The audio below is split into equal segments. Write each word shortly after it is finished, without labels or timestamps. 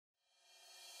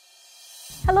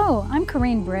Hello, I'm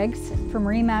Corinne Briggs from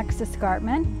Remax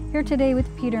Escarpment, here today with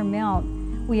Peter Mill.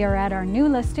 We are at our new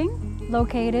listing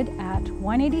located at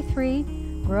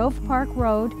 183 Grove Park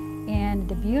Road in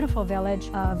the beautiful village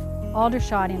of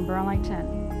Aldershot in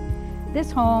Burlington.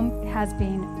 This home has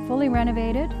been fully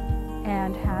renovated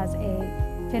and has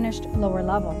a finished lower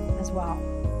level as well.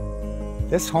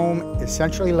 This home is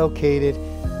centrally located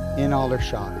in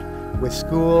Aldershot with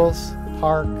schools,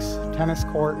 parks, tennis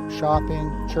court,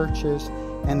 shopping, churches,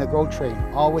 and the GO train,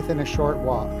 all within a short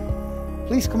walk.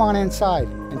 Please come on inside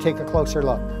and take a closer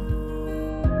look.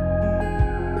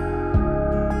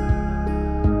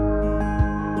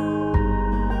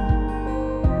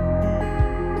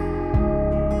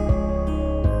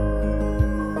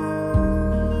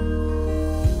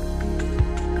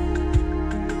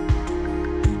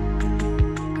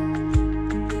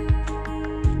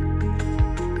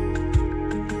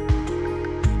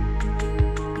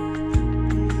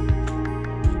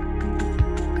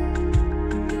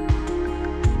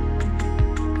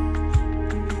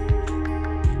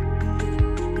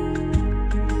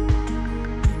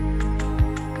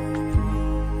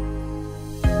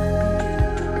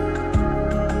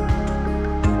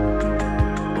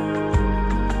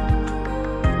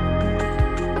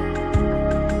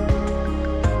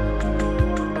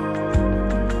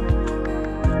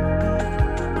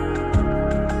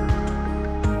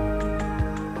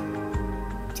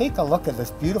 Take a look at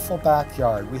this beautiful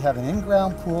backyard. We have an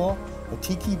in-ground pool, a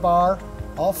tiki bar,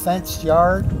 all fenced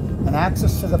yard, and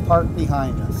access to the park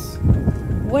behind us.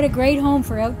 What a great home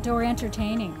for outdoor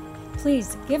entertaining.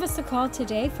 Please give us a call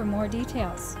today for more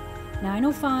details.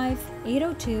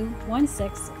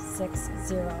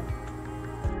 905-802-1660.